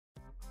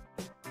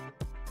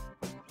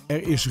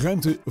Er is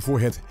ruimte voor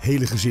het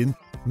hele gezin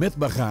met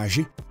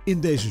bagage in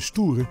deze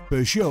stoere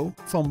Peugeot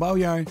van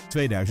bouwjaar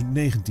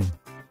 2019.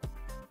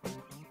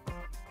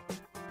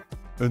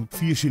 Een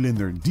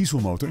 4-cilinder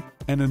dieselmotor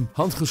en een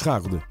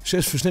handgeschakelde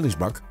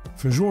 6-versnellingsbak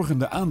verzorgen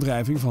de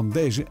aandrijving van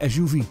deze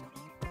SUV.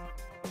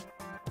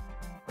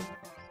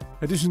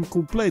 Het is een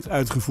compleet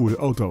uitgevoerde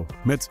auto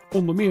met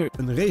onder meer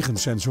een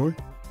regensensor,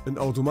 een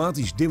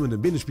automatisch dimmende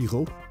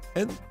binnenspiegel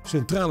en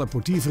centrale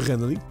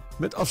portiervergrendeling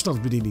met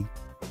afstandsbediening.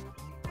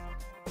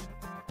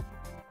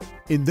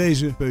 In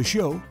deze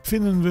Peugeot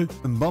vinden we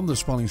een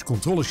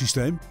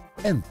bandenspanningscontrolesysteem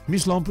en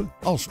mislampen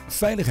als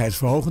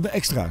veiligheidsverhogende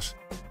extra's.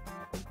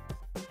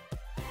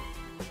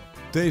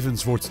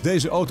 Tevens wordt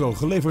deze auto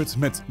geleverd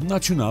met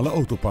nationale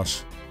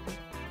autopas.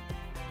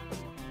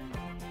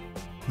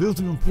 Wilt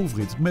u een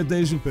proefrit met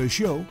deze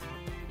Peugeot?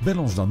 Bel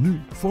ons dan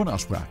nu voor een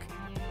afspraak.